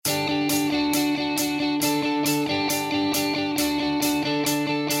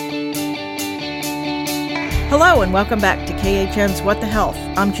Hello and welcome back to KHN's What the Health.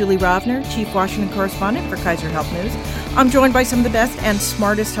 I'm Julie Rovner, Chief Washington Correspondent for Kaiser Health News. I'm joined by some of the best and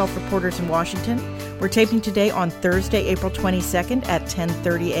smartest health reporters in Washington. We're taping today on Thursday, April 22nd at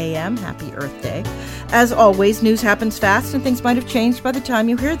 10:30 a.m. Happy Earth Day. As always, news happens fast and things might have changed by the time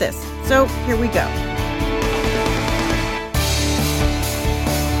you hear this. So here we go.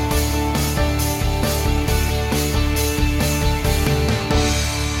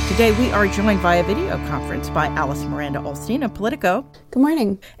 Today, we are joined via video conference by Alice Miranda Olstein of Politico. Good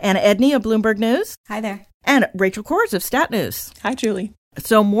morning. Anna Edney of Bloomberg News. Hi there. And Rachel Cohrs of Stat News. Hi, Julie.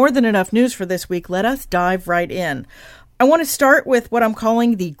 So more than enough news for this week. Let us dive right in. I want to start with what I'm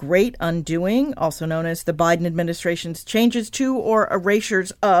calling the Great Undoing, also known as the Biden administration's changes to or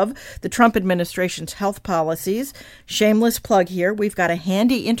erasures of the Trump administration's health policies. Shameless plug here. We've got a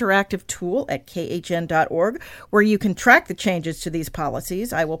handy interactive tool at khn.org where you can track the changes to these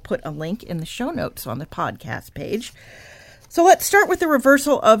policies. I will put a link in the show notes on the podcast page. So let's start with the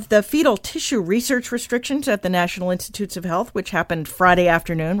reversal of the fetal tissue research restrictions at the National Institutes of Health, which happened Friday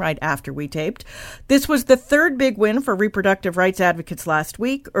afternoon, right after we taped. This was the third big win for reproductive rights advocates last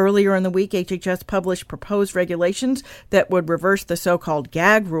week. Earlier in the week, HHS published proposed regulations that would reverse the so-called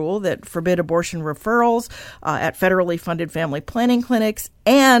gag rule that forbid abortion referrals at federally funded family planning clinics.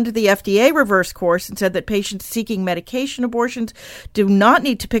 And the FDA reversed course and said that patients seeking medication abortions do not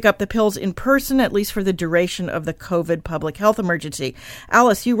need to pick up the pills in person, at least for the duration of the COVID public health emergency.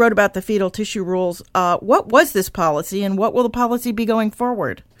 Alice, you wrote about the fetal tissue rules. What was this policy and what will the policy be going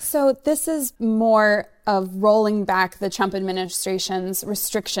forward? So this is more of rolling back the Trump administration's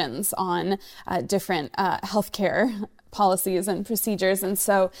restrictions on different healthcare policies and procedures. And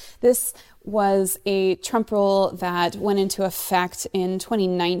so this was a Trump rule that went into effect in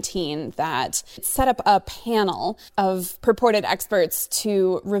 2019 that set up a panel of purported experts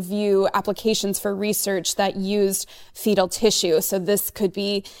to review applications for research that used fetal tissue. So this could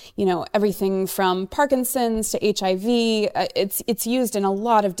be, everything from Parkinson's to HIV. It's used in a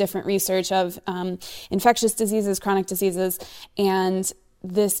lot of different research of infectious diseases, chronic diseases, and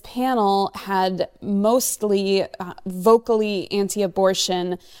this panel had mostly vocally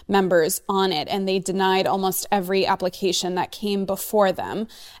anti-abortion members on it, and they denied almost every application that came before them.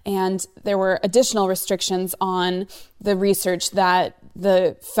 And there were additional restrictions on the research that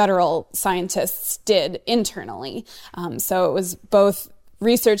the federal scientists did internally. So it was both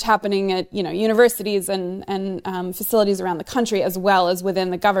research happening at universities and facilities around the country as well as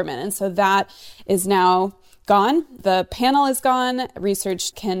within the government. And so that is now gone. The panel is gone.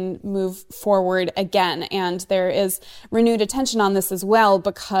 Research can move forward again. And there is renewed attention on this as well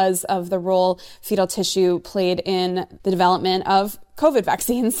because of the role fetal tissue played in the development of COVID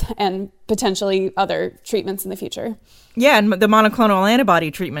vaccines and potentially other treatments in the future. Yeah, and the monoclonal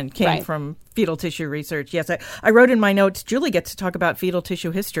antibody treatment came from fetal tissue research. Yes, I wrote in my notes, Julie gets to talk about fetal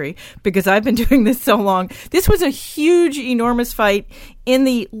tissue history because I've been doing this so long. This was a huge, enormous fight in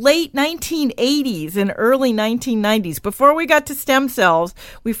the late 1980s and early 1990s. Before we got to stem cells,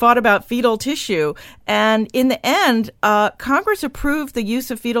 we fought about fetal tissue. And in the end, Congress approved the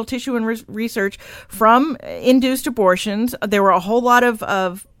use of fetal tissue in research from induced abortions. There were a whole lot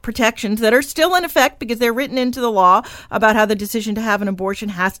of protections that are still in effect because they're written into the law about how the decision to have an abortion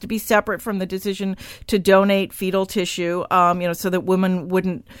has to be separate from the decision to donate fetal tissue, so that women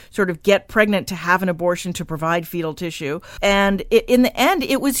wouldn't sort of get pregnant to have an abortion to provide fetal tissue. And in the end,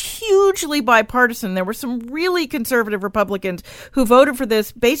 it was hugely bipartisan. There were some really conservative Republicans who voted for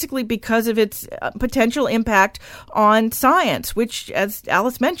this basically because of its potential impact on science, which, as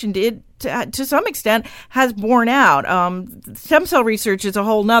Alice mentioned, it to some extent has borne out. Stem cell research is a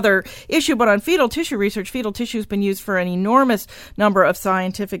whole nother issue, but on fetal tissue research, fetal tissue has been used for an enormous number of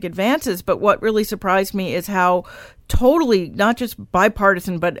scientific advances. But what really surprised me is how totally not just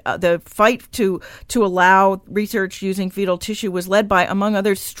bipartisan, but the fight to allow research using fetal tissue was led by, among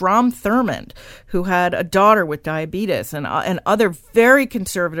others, Strom Thurmond, who had a daughter with diabetes, and other very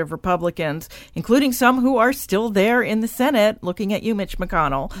conservative Republicans, including some who are still there in the Senate, looking at you, Mitch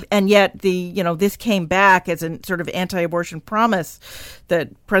McConnell. And yet this came back as a sort of anti-abortion promise that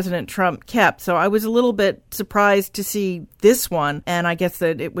President Trump kept. So I was a little bit surprised to see this one, and I guess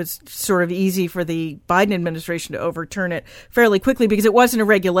that it was sort of easy for the Biden administration to overturn it fairly quickly because it wasn't a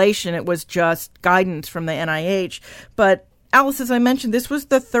regulation, it was just guidance from the NIH. But Alice, as I mentioned, this was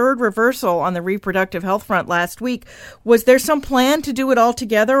the third reversal on the reproductive health front last week. Was there some plan to do it all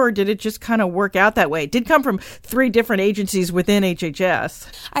together, or did it just kind of work out that way? It did come from 3 different agencies within HHS.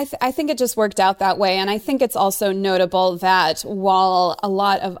 I think it just worked out that way. And I think it's also notable that while a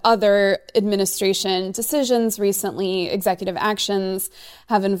lot of other administration decisions recently, executive actions,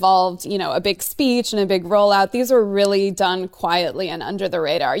 have involved, a big speech and a big rollout, these were really done quietly and under the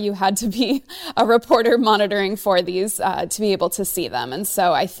radar. You had to be a reporter monitoring for these to be able to see them. And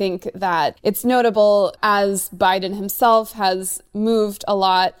so I think that it's notable as Biden himself has moved a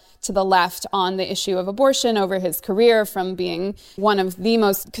lot to the left on the issue of abortion over his career, from being one of the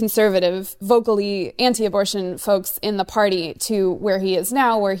most conservative, vocally anti-abortion folks in the party to where he is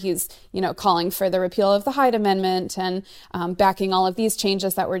now, where he's, calling for the repeal of the Hyde Amendment and backing all of these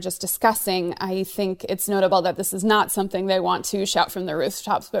changes that we're just discussing. I think it's notable that this is not something they want to shout from the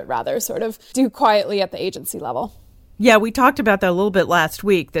rooftops, but rather sort of do quietly at the agency level. Yeah, we talked about that a little bit last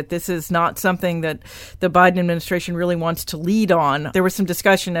week, that this is not something that the Biden administration really wants to lead on. There was some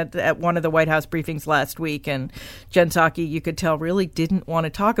discussion at one of the White House briefings last week, and Jen Psaki, you could tell, really didn't want to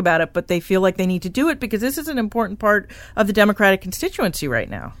talk about it, but they feel like they need to do it because this is an important part of the Democratic constituency right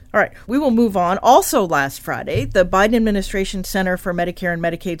now. All right, we will move on. Also last Friday, the Biden administration Center for Medicare and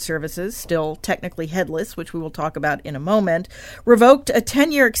Medicaid Services, still technically headless, which we will talk about in a moment, revoked a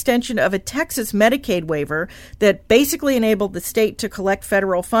 10-year extension of a Texas Medicaid waiver that basically enabled the state to collect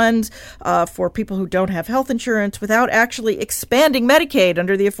federal funds for people who don't have health insurance without actually expanding Medicaid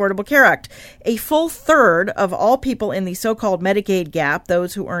under the Affordable Care Act. A full third of all people in the so-called Medicaid gap,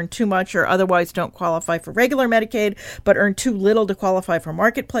 those who earn too much or otherwise don't qualify for regular Medicaid but earn too little to qualify for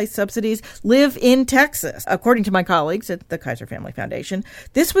marketplace subsidies, live in Texas. According to my colleagues at the Kaiser Family Foundation,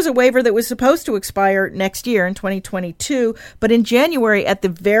 this was a waiver that was supposed to expire next year in 2022, but in January, at the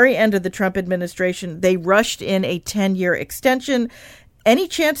very end of the Trump administration, they rushed in a 10-year extension. Any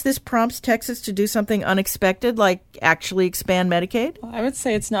chance this prompts Texas to do something unexpected, like actually expand Medicaid? Well, I would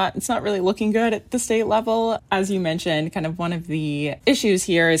say it's not really looking good at the state level. As you mentioned, kind of one of the issues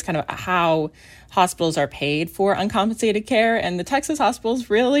here is kind of how hospitals are paid for uncompensated care. And the Texas hospitals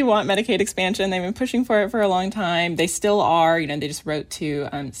really want Medicaid expansion. They've been pushing for it for a long time. They still are. They just wrote to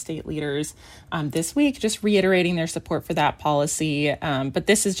state leaders this week, just reiterating their support for that policy. But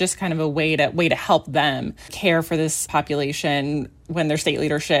this is just kind of a way to help them care for this population when their state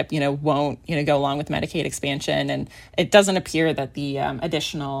leadership, won't, go along with Medicaid expansion. And it doesn't appear that the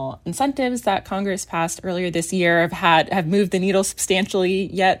additional incentives that Congress passed earlier this year have moved the needle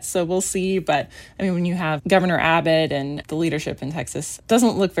substantially yet. So we'll see. But when you have Governor Abbott and the leadership in Texas, it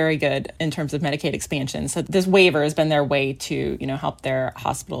doesn't look very good in terms of Medicaid expansion. So this waiver has been their way to, help their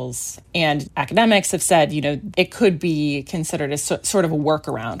hospitals. And academics have said, it could be considered as sort of a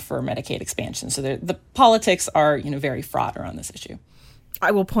workaround for Medicaid expansion. So the politics are, very fraught around this issue. I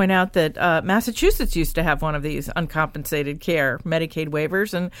will point out that Massachusetts used to have one of these uncompensated care Medicaid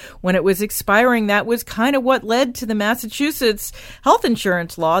waivers, and when it was expiring, that was kind of what led to the Massachusetts health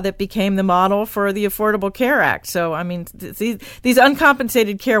insurance law that became the model for the Affordable Care Act. So, these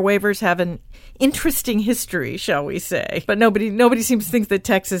uncompensated care waivers have an interesting history, shall we say? But nobody seems to think that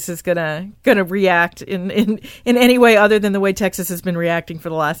Texas is gonna react in any way other than the way Texas has been reacting for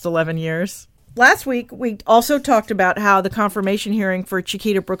the last 11 years. Last week, we also talked about how the confirmation hearing for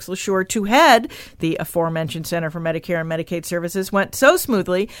Chiquita Brooks LaSure to head the aforementioned Center for Medicare and Medicaid Services went so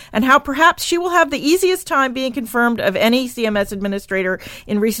smoothly, and how perhaps she will have the easiest time being confirmed of any CMS administrator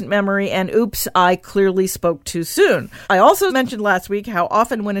in recent memory, and oops, I clearly spoke too soon. I also mentioned last week how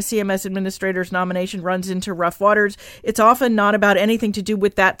often when a CMS administrator's nomination runs into rough waters, it's often not about anything to do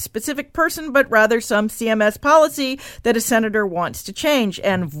with that specific person, but rather some CMS policy that a senator wants to change.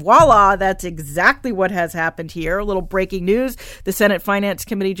 And voila, that's exactly what has happened here. A little breaking news. The Senate Finance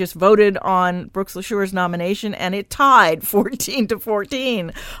Committee just voted on Brooks LaSure's nomination, and it tied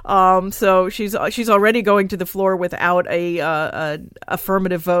 14-14. So she's already going to the floor without a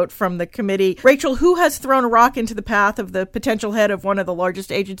affirmative vote from the committee. Rachel, who has thrown a rock into the path of the potential head of one of the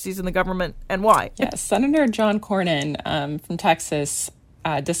largest agencies in the government, and why? Yes, Senator John Cornyn from Texas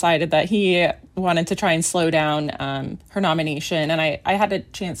decided that he wanted to try and slow down her nomination. And I had a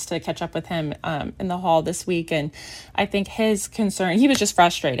chance to catch up with him in the hall this week. And I think his concern, he was just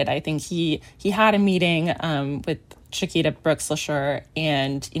frustrated. I think he had a meeting with Chiquita Brooks LaSure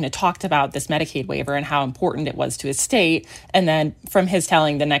and, talked about this Medicaid waiver and how important it was to his state. And then from his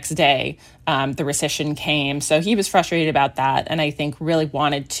telling the next day, the rescission came. So he was frustrated about that. And I think really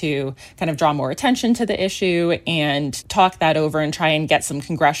wanted to kind of draw more attention to the issue and talk that over and try and get some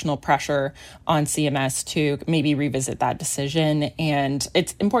congressional pressure on CMS to maybe revisit that decision. And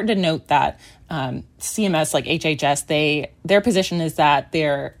it's important to note that CMS, like HHS, their position is that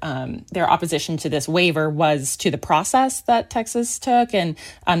their opposition to this waiver was to the process that Texas took, and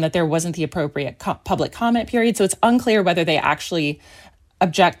that there wasn't the appropriate public comment period. So it's unclear whether they actually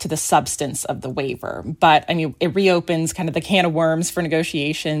object to the substance of the waiver. But I mean, it reopens kind of the can of worms for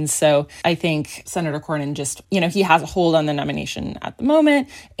negotiations. So I think Senator Cornyn just, he has a hold on the nomination at the moment,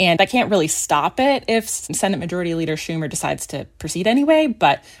 and I can't really stop it if Senate Majority Leader Schumer decides to proceed anyway.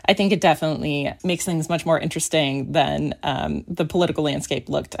 But I think it definitely makes things much more interesting than the political landscape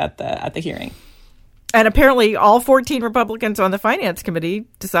looked at the hearing. And apparently all 14 Republicans on the Finance Committee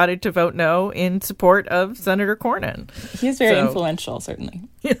decided to vote no in support of Senator Cornyn. He is very influential, certainly.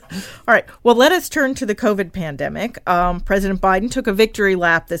 Yeah. All right. Well, let us turn to the COVID pandemic. President Biden took a victory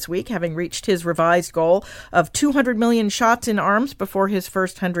lap this week, having reached his revised goal of 200 million shots in arms before his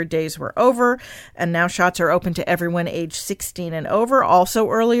first 100 days were over. And now shots are open to everyone age 16 and over, also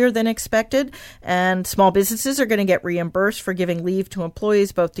earlier than expected. And small businesses are going to get reimbursed for giving leave to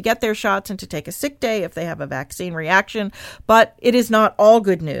employees both to get their shots and to take a sick day if they have a vaccine reaction. But it is not all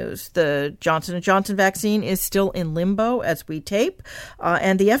good news. The Johnson & Johnson vaccine is still in limbo as we tape.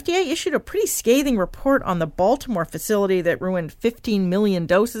 And the FDA issued a pretty scathing report on the Baltimore facility that ruined 15 million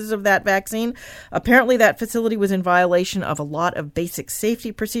doses of that vaccine. Apparently, that facility was in violation of a lot of basic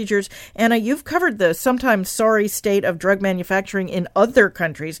safety procedures. Anna, you've covered the sometimes sorry state of drug manufacturing in other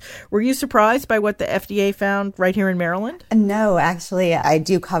countries. Were you surprised by what the FDA found right here in Maryland? No, actually, I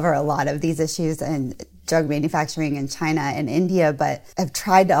do cover a lot of these issues and drug manufacturing in China and India, but I've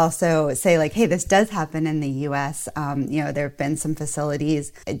tried to also say, like, hey, this does happen in the U.S. There have been some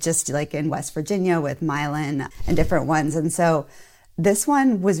facilities just like in West Virginia with Mylan and different ones. And so this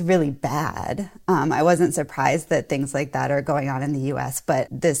one was really bad. I wasn't surprised that things like that are going on in the U.S., but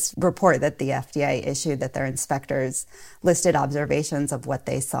this report that the FDA issued, that their inspectors listed observations of what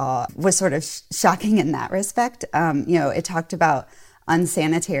they saw, was sort of shocking in that respect. It talked about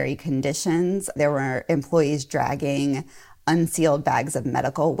unsanitary conditions. There were employees dragging unsealed bags of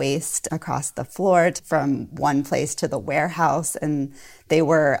medical waste across the floor from one place to the warehouse, and they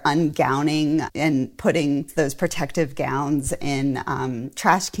were ungowning and putting those protective gowns in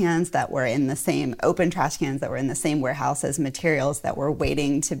trash cans that were in the same, open trash cans that were in the same warehouse as materials that were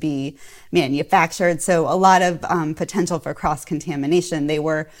waiting to be manufactured. So a lot of potential for cross-contamination. They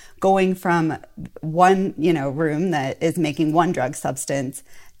were going from one, room that is making one drug substance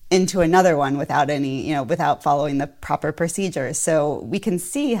into another one without any, without following the proper procedures. So we can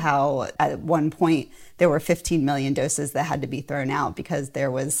see how at one point there were 15 million doses that had to be thrown out because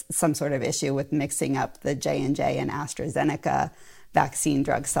there was some sort of issue with mixing up the J&J and AstraZeneca vaccine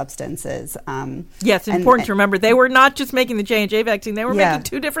drug substances. Yes, important to remember, they were not just making the J&J vaccine, they were making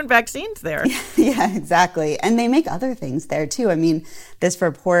two different vaccines there. Yeah, exactly. And they make other things there too. I mean, this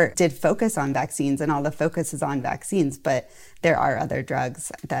report did focus on vaccines and all the focus is on vaccines, but there are other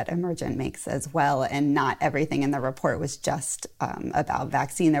drugs that Emergent makes as well. And not everything in the report was just about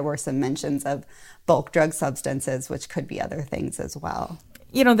vaccine. There were some mentions of bulk drug substances, which could be other things as well.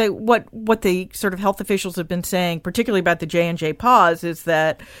 What the sort of health officials have been saying, particularly about the J&J pause, is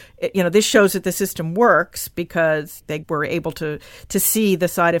that, this shows that the system works because they were able to see the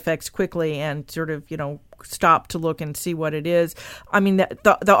side effects quickly and sort of, stop to look and see what it is. I mean,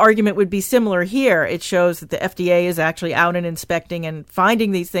 the argument would be similar here. It shows that the FDA is actually out and inspecting and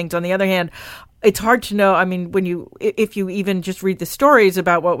finding these things. On the other hand, it's hard to know. I mean, if you even just read the stories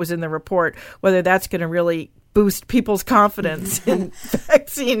about what was in the report, whether that's going to really boost people's confidence in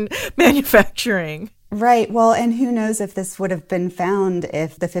vaccine manufacturing. Right. Well, and who knows if this would have been found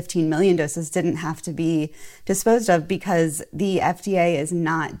if the 15 million doses didn't have to be disposed of, because the FDA is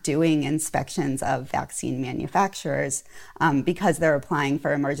not doing inspections of vaccine manufacturers because they're applying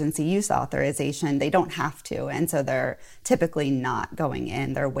for emergency use authorization. They don't have to. And so they're typically not going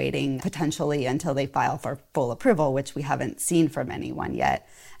in. They're waiting potentially until they file for full approval, which we haven't seen from anyone yet.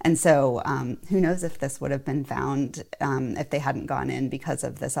 And so who knows if this would have been found if they hadn't gone in because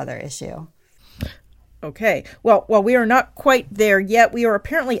of this other issue. Okay. Well, we are not quite there yet. We are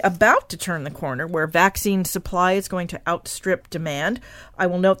apparently about to turn the corner where vaccine supply is going to outstrip demand. I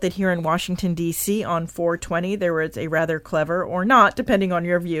will note that here in Washington, D.C. on 4/20, there was a rather clever, or not, depending on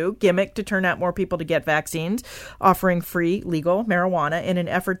your view, gimmick to turn out more people to get vaccines, offering free legal marijuana in an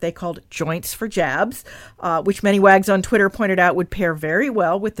effort they called Joints for Jabs, which many wags on Twitter pointed out would pair very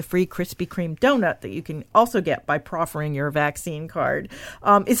well with the free Krispy Kreme donut that you can also get by proffering your vaccine card.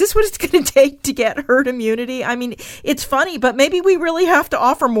 Is this what it's going to take to get herd immunity. I mean, it's funny, but maybe we really have to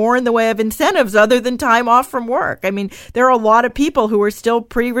offer more in the way of incentives other than time off from work. I mean, there are a lot of people who are still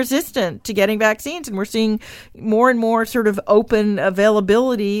pretty resistant to getting vaccines, and we're seeing more and more sort of open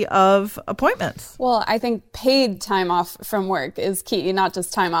availability of appointments. Well, I think paid time off from work is key, not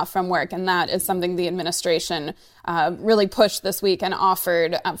just time off from work. And that is something the administration really pushed this week and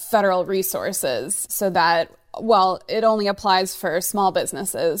offered federal resources so that, well, it only applies for small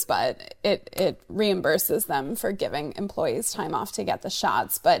businesses, but it reimburses them for giving employees time off to get the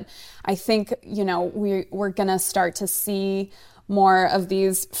shots. But I think, we're going to start to see more of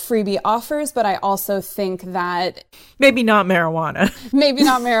these freebie offers, but I also think that maybe not marijuana. Maybe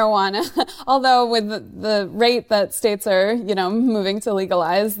not marijuana. Although with the rate that states are, moving to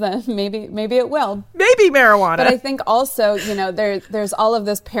legalize, then maybe it will. Maybe marijuana. But I think also, there's all of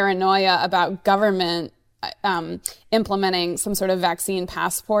this paranoia about government implementing some sort of vaccine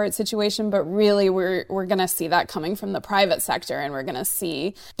passport situation, but really we're going to see that coming from the private sector, and we're going to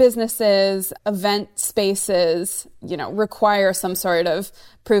see businesses, event spaces, require some sort of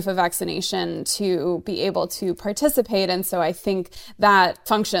proof of vaccination to be able to participate. And so I think that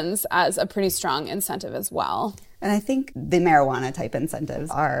functions as a pretty strong incentive as well. And I think the marijuana type incentives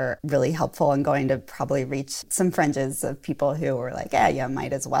are really helpful and going to probably reach some fringes of people who are like, yeah,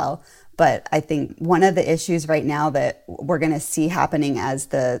 might as well. But I think one of the issues right now that we're going to see happening as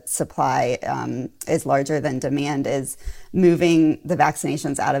the supply is larger than demand is moving the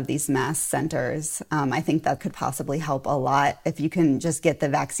vaccinations out of these mass centers. I think that could possibly help a lot if you can just get the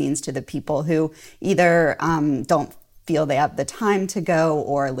vaccines to the people who either don't feel they have the time to go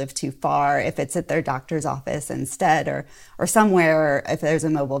or live too far, if it's at their doctor's office instead, or somewhere, if there's a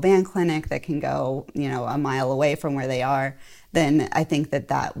mobile van clinic that can go, a mile away from where they are, then I think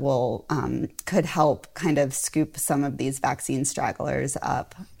that will could help kind of scoop some of these vaccine stragglers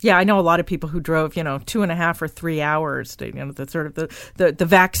up. Yeah, I know a lot of people who drove, 2.5 or 3 hours to, the sort of the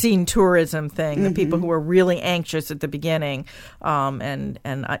vaccine tourism thing, the people who were really anxious at the beginning. And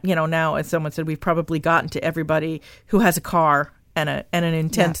now, as someone said, we've probably gotten to everybody who has a car and an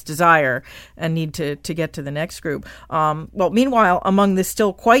intense desire and need to get to the next group. Meanwhile, among this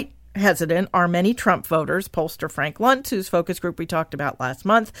still quite hesitant are many Trump voters. Pollster Frank Luntz, whose focus group we talked about last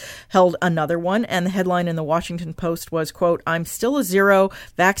month, held another one. And the headline in the Washington Post was, quote, "I'm still a zero.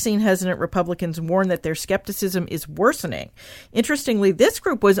 Vaccine hesitant Republicans warn that their skepticism is worsening." Interestingly, this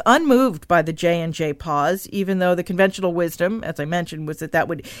group was unmoved by the J&J pause, even though the conventional wisdom, as I mentioned, was that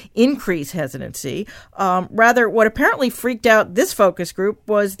would increase hesitancy. Rather, what apparently freaked out this focus group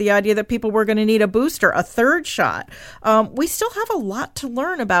was the idea that people were going to need a booster, a third shot. We still have a lot to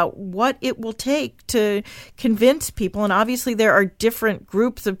learn about what it will take to convince people. And obviously there are different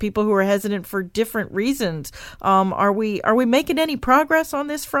groups of people who are hesitant for different reasons. Are we making any progress on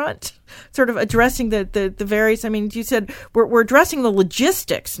this front? Sort of addressing the various, I mean, you said we're addressing the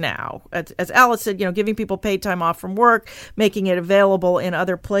logistics now. As Alice said, giving people paid time off from work, making it available in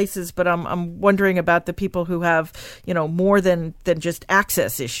other places. But I'm wondering about the people who have, more than just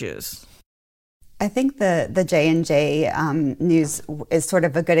access issues. I think the J&J news is sort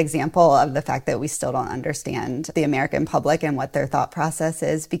of a good example of the fact that we still don't understand the American public and what their thought process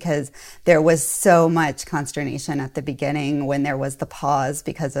is, because there was so much consternation at the beginning when there was the pause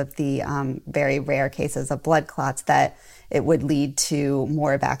because of the very rare cases of blood clots that it would lead to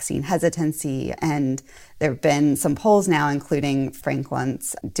more vaccine hesitancy. And there have been some polls now, including Frank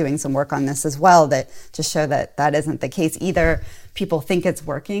Luntz, doing some work on this as well, that just show that isn't the case. Either people think it's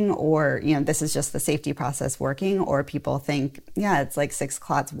working, or, this is just the safety process working, or people think, yeah, it's like 6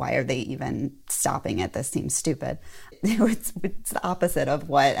 clots. Why are they even stopping it? This seems stupid. It's the opposite of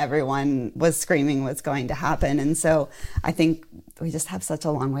what everyone was screaming was going to happen. And so I think we just have such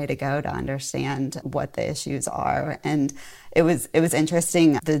a long way to go to understand what the issues are. And it was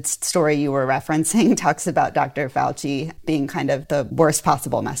interesting. The story you were referencing talks about Dr. Fauci being kind of the worst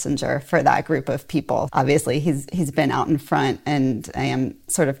possible messenger for that group of people. Obviously, he's been out in front, and I am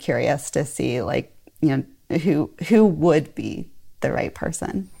sort of curious to see, who would be the right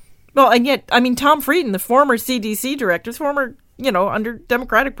person. Well, and yet, I mean, Tom Frieden, the former CDC director, under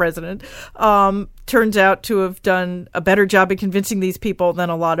Democratic president, turns out to have done a better job of convincing these people than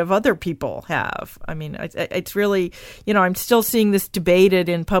a lot of other people have. I mean, it's really, I'm still seeing this debated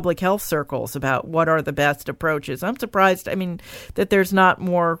in public health circles about what are the best approaches. I'm surprised, that there's not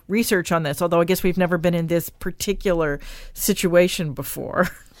more research on this, although I guess we've never been in this particular situation before.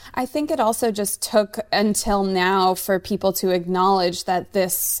 I think it also just took until now for people to acknowledge that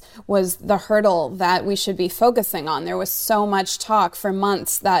this was the hurdle that we should be focusing on. There was so much talk for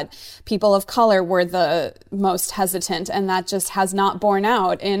months that people of color were the most hesitant, and that just has not borne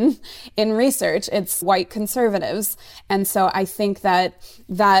out in research. It's white conservatives. And so I think that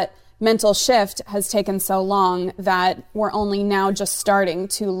mental shift has taken so long that we're only now just starting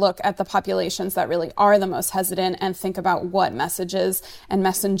to look at the populations that really are the most hesitant and think about what messages and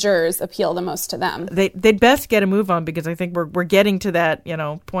messengers appeal the most to them. They'd best get a move on, because I think we're getting to that,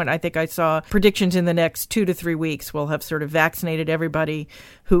 point. I think I saw predictions in the next 2 to 3 weeks we'll have sort of vaccinated everybody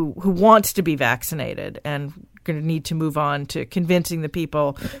who wants to be vaccinated, and going to need to move on to convincing the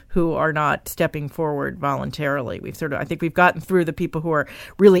people who are not stepping forward voluntarily. I think we've gotten through the people who are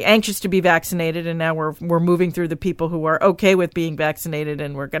really anxious to be vaccinated, and now we're moving through the people who are okay with being vaccinated,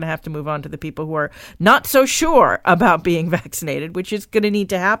 and we're going to have to move on to the people who are not so sure about being vaccinated, which is going to need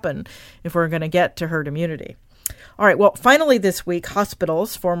to happen if we're going to get to herd immunity. All right. Well, finally this week,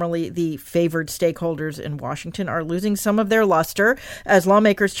 hospitals, formerly the favored stakeholders in Washington, are losing some of their luster as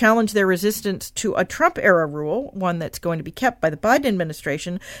lawmakers challenge their resistance to a Trump-era rule, one that's going to be kept by the Biden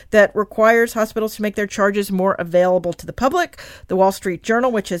administration, that requires hospitals to make their charges more available to the public. The Wall Street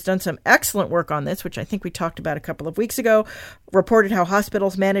Journal, which has done some excellent work on this, which I think we talked about a couple of weeks ago, reported how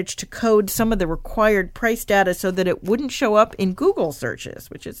hospitals managed to code some of the required price data so that it wouldn't show up in Google searches,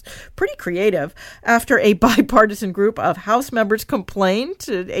 which is pretty creative. After a bipartisan group of House members complained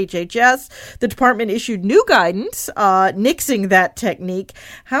to HHS, the department issued new guidance nixing that technique.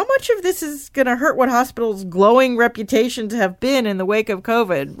 How much of this is going to hurt what hospitals' glowing reputations have been in the wake of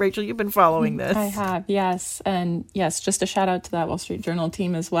COVID? Rachel, you've been following this. I have, yes. And yes, just a shout out to that Wall Street Journal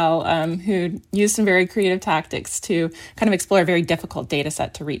team as well, who used some very creative tactics to kind of explore a very difficult data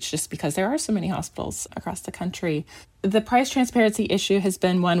set to reach, just because there are so many hospitals across the country. The price transparency issue has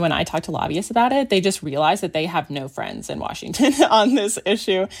been one, when I talk to lobbyists about it, they just realize that they have no friends in Washington on this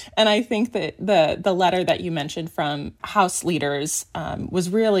issue. And I think that the letter that you mentioned from House leaders was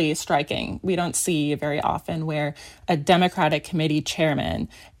really striking. We don't see very often where a Democratic committee chairman,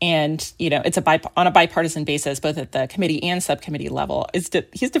 and it's on a bipartisan basis, both at the committee and subcommittee level,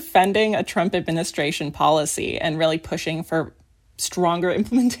 he's defending a Trump administration policy and really pushing for stronger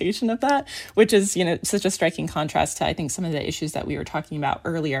implementation of that, which is, such a striking contrast to, I think, some of the issues that we were talking about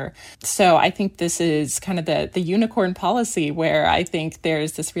earlier. So I think this is kind of the unicorn policy, where I think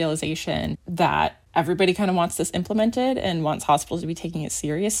there's this realization that everybody kind of wants this implemented and wants hospitals to be taking it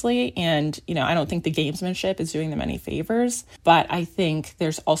seriously. And, I don't think the gamesmanship is doing them any favors, but I think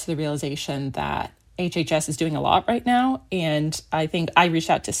there's also the realization that HHS is doing a lot right now. And I think I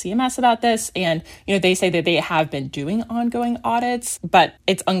reached out to CMS about this, and, they say that they have been doing ongoing audits, but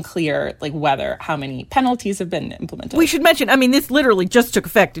it's unclear how many penalties have been implemented. We should mention, this literally just took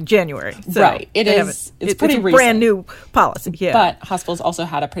effect in January. So right. It's pretty recent. Brand new policy. Yeah. But hospitals also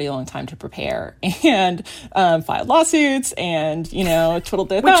had a pretty long time to prepare and filed lawsuits and, twiddled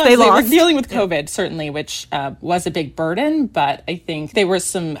their thumbs. Which they lost. Were dealing with COVID, certainly, which was a big burden. But I think there was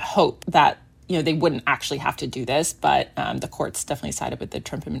some hope that they wouldn't actually have to do this, but the courts definitely sided with the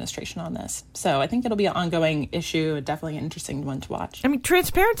Trump administration on this. So I think it'll be an ongoing issue, definitely an interesting one to watch.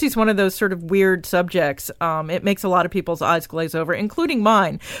 Transparency is one of those sort of weird subjects. It makes a lot of people's eyes glaze over, including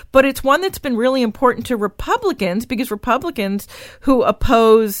mine. But it's one that's been really important to Republicans, because Republicans who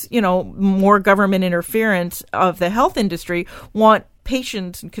oppose, more government interference of the health industry want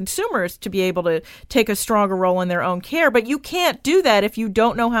patients and consumers to be able to take a stronger role in their own care. But you can't do that if you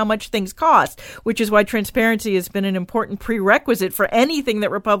don't know how much things cost, which is why transparency has been an important prerequisite for anything that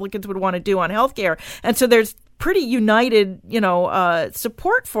Republicans would want to do on healthcare. And so there's pretty united,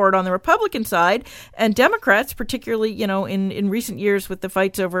 support for it on the Republican side, and Democrats, particularly, in recent years with the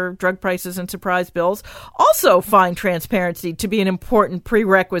fights over drug prices and surprise bills, also find transparency to be an important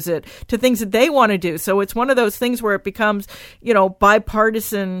prerequisite to things that they want to do. So it's one of those things where it becomes,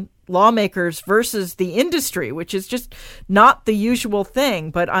 bipartisan lawmakers versus the industry, which is just not the usual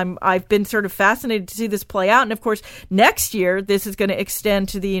thing. But I've been sort of fascinated to see this play out. And of course, next year, this is going to extend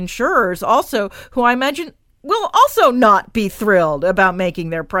to the insurers also, who I imagine will also not be thrilled about making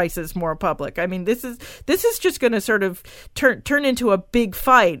their prices more public. This is just going to sort of turn into a big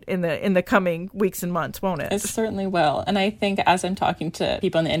fight in the coming weeks and months, won't it? It certainly will. And I think as I'm talking to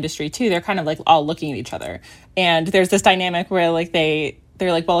people in the industry too, they're kind of all looking at each other. And there's this dynamic where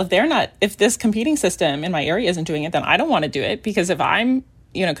they're like, well, if this competing system in my area isn't doing it, then I don't want to do it, because if I'm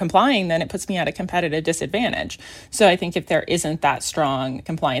complying, then it puts me at a competitive disadvantage. So I think if there isn't that strong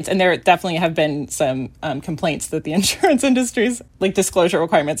compliance, and there definitely have been some complaints that the insurance industry's disclosure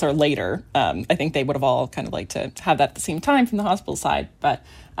requirements are later. I think they would have all kind of liked to have that at the same time from the hospital side. But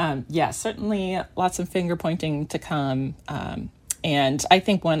Yeah, certainly lots of finger pointing to come. And I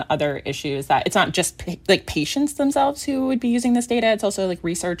think one other issue is that it's not just like patients themselves who would be using this data. It's also like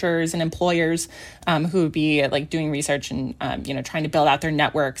researchers and employers who would be like doing research and, trying to build out their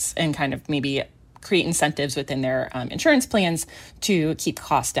networks and kind of maybe create incentives within their insurance plans to keep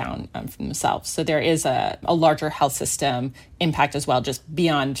costs down for themselves. So there is a larger health system impact as well, just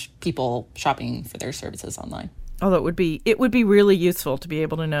beyond people shopping for their services online. Although it would be really useful to be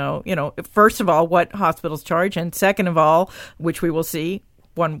able to know, first of all, what hospitals charge, and second of all, which we will see,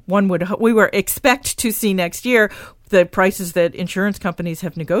 we were expect to see next year, the prices that insurance companies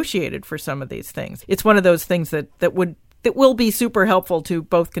have negotiated for some of these things. It's one of those things that will be super helpful to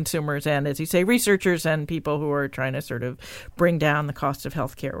both consumers and, as you say, researchers and people who are trying to sort of bring down the cost of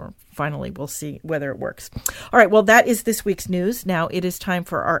healthcare. Finally, we'll see whether it works. All right, well, that is this week's news. Now it is time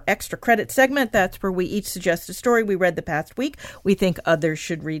for our extra credit segment. That's where we each suggest a story we read the past week we think others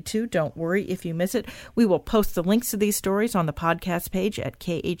should read too. Don't worry if you miss it. We will post the links to these stories on the podcast page at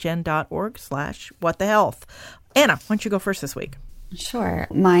khn.org/whatthehealth. Anna, why don't you go first this week? Sure.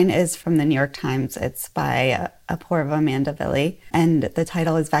 Mine is from the New York Times. It's by Apoorva Mandavili, and the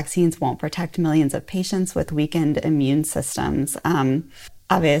title is Vaccines Won't Protect Millions of Patients with Weakened Immune Systems.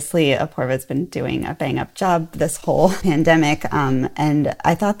 Obviously, Apoorva's been doing a bang-up job this whole pandemic, and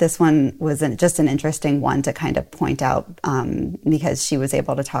I thought this one was just an interesting one to kind of point out because she was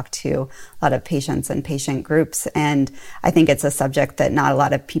able to talk to a lot of patients and patient groups, and I think it's a subject that not a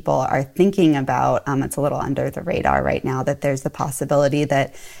lot of people are thinking about. It's a little under the radar right now that there's the possibility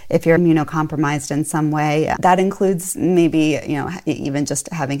that if you're immunocompromised in some way, that includes maybe, even just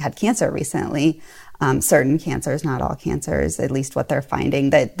having had cancer recently, certain cancers, not all cancers, at least what they're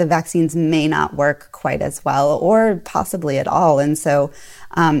finding, that the vaccines may not work quite as well or possibly at all. And so,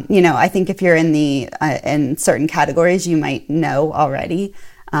 I think if you're in certain categories, you might know already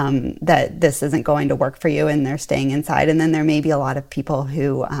that this isn't going to work for you and they're staying inside. And then there may be a lot of people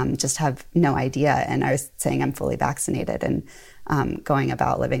who just have no idea and are saying, I'm fully vaccinated and going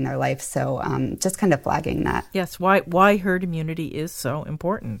about living their life. So just kind of flagging that. Yes, why herd immunity is so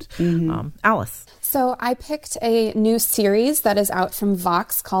important. Mm-hmm. Alice. So I picked a new series that is out from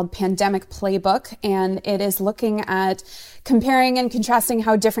Vox called Pandemic Playbook, and it is looking at comparing and contrasting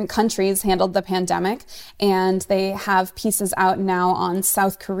how different countries handled the pandemic. And they have pieces out now on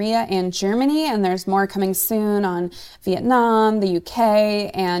South Korea and Germany, and there's more coming soon on Vietnam, the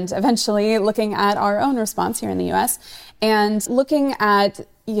UK, and eventually looking at our own response here in the US. And looking at,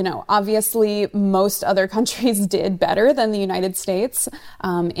 obviously most other countries did better than the United States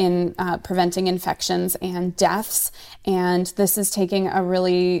in preventing infections and deaths. And this is taking a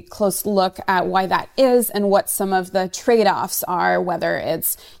really close look at why that is and what some of the trade-offs are, whether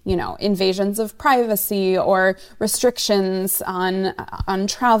it's, invasions of privacy or restrictions on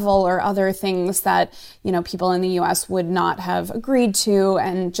travel or other things that, people in the US would not have agreed to,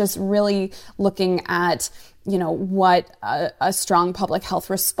 and just really looking at what a strong public health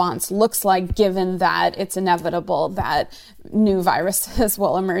response looks like, given that it's inevitable that new viruses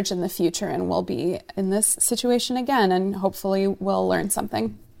will emerge in the future and we'll be in this situation again, and hopefully we'll learn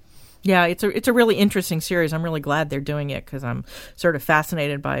something. Yeah, it's a really interesting series. I'm really glad they're doing it because I'm sort of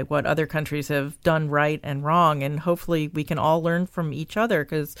fascinated by what other countries have done right and wrong, and hopefully we can all learn from each other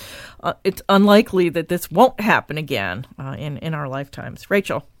because it's unlikely that this won't happen again in our lifetimes.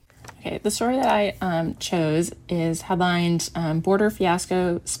 Rachel. Okay, the story that I chose is headlined Border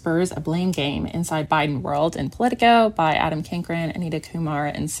Fiasco Spurs a Blame Game Inside Biden World in Politico by Adam Cankran, Anita Kumar,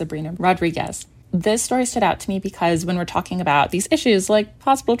 and Sabrina Rodriguez. This story stood out to me because when we're talking about these issues like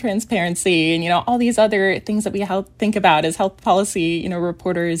hospital transparency and, all these other things that we think about as health policy,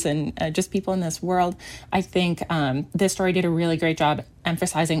 reporters and just people in this world, I think this story did a really great job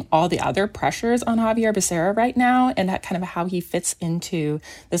emphasizing all the other pressures on Javier Becerra right now and that kind of how he fits into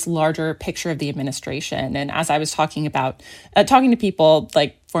this larger picture of the administration. And as I was talking to people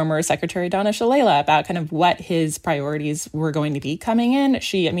like former Secretary Donna Shalala about kind of what his priorities were going to be coming in,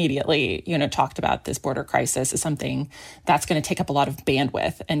 she immediately, talked about this border crisis as something that's going to take up a lot of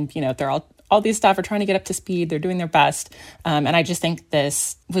bandwidth. And, they're all these staff are trying to get up to speed. They're doing their best. And I just think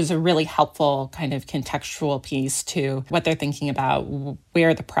this was a really helpful kind of contextual piece to what they're thinking about,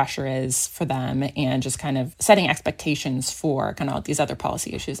 where the pressure is for them, and just kind of setting expectations for kind of these other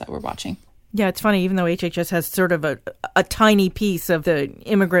policy issues that we're watching. Yeah, it's funny, even though HHS has sort of a tiny piece of the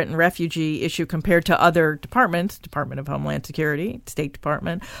immigrant and refugee issue compared to other departments, Department of Homeland Security, State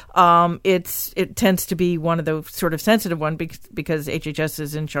Department, it tends to be one of the sort of sensitive ones because HHS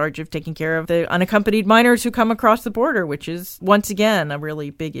is in charge of taking care of the unaccompanied minors who come across the border, which is, once again, a really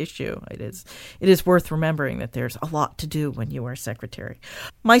big issue. It is worth remembering that there's a lot to do when you are secretary.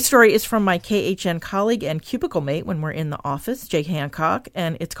 My story is from my KHN colleague and cubicle mate when we're in the office, Jay Hancock,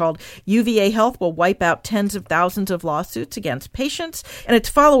 and it's called UVA Health Will Wipe Out Tens of Thousands of Lawsuits Against Patients. And it's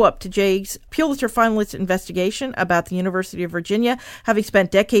follow-up to Jay's Pulitzer finalist investigation about the University of Virginia having spent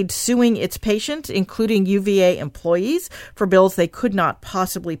decades suing its patients, including UVA employees, for bills they could not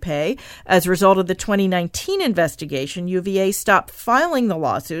possibly pay. As a result of the 2019 investigation, UVA stopped filing the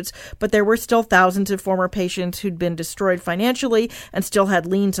lawsuits, but there were still thousands of former patients who'd been destroyed financially and still had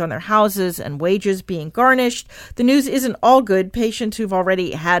liens on their houses and wages being garnished. The news isn't all good. Patients who've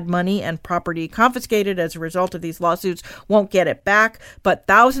already had money and property confiscated as a result of these lawsuits won't get it back, but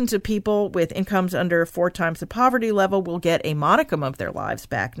thousands of people with incomes under 4 times the poverty level will get a modicum of their lives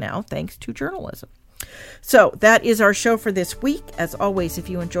back now, thanks to journalism. So that is our show for this week. As always, if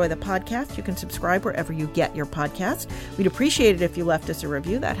you enjoy the podcast, you can subscribe wherever you get your podcast. We'd appreciate it if you left us a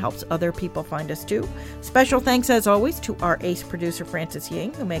review. That helps other people find us too. Special thanks, as always, to our ace producer, Francis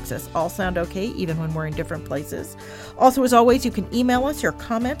Ying, who makes us all sound okay, even when we're in different places. Also, as always, you can email us your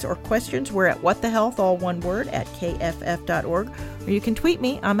comments or questions. We're at whatthehealth, all one word, at kff.org. Or you can tweet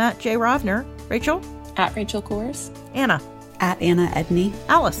me. I'm at Jay Rovner. Rachel? At Rachel Kors. Anna? At Anna Edney.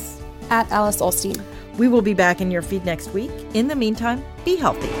 Alice? At Alice Olstein. We will be back in your feed next week. In the meantime, be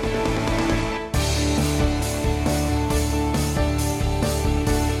healthy.